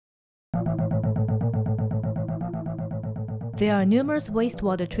There are numerous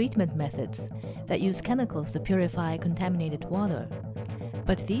wastewater treatment methods that use chemicals to purify contaminated water,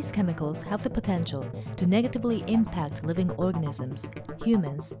 but these chemicals have the potential to negatively impact living organisms,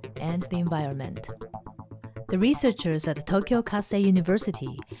 humans, and the environment. The researchers at Tokyo Kasei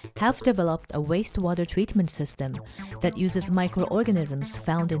University have developed a wastewater treatment system that uses microorganisms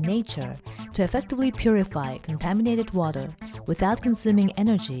found in nature to effectively purify contaminated water without consuming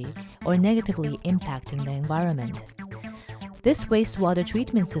energy or negatively impacting the environment. This wastewater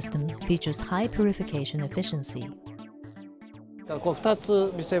treatment system features high purification efficiency. 2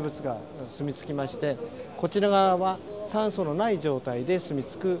つ微生物が住み着きまして、こちら側は酸素のない状態で住み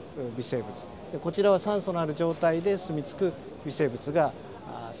着く微生物、こちらは酸素のある状態で住み着く微生物が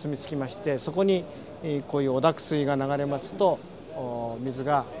住み着きまして、そこにこういう汚濁水が流れますと水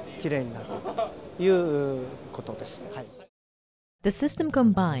がきれいになるということです。はい。The system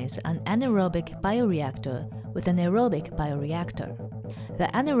combines an anaerobic bioreactor with an aerobic bioreactor. The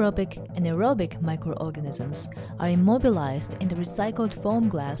anaerobic and aerobic microorganisms are immobilized in the recycled foam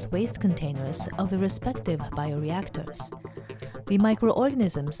glass waste containers of the respective bioreactors. The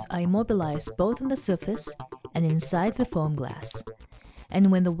microorganisms are immobilized both on the surface and inside the foam glass.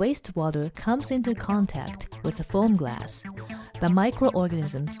 And when the wastewater comes into contact with the foam glass, the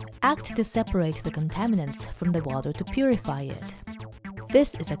microorganisms act to separate the contaminants from the water to purify it.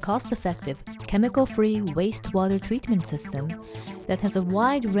 This is a cost-effective, chemical-free wastewater treatment system that has a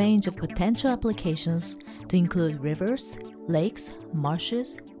wide range of potential applications to include rivers, lakes,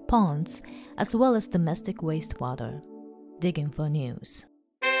 marshes, ponds, as well as domestic wastewater. Digging for News.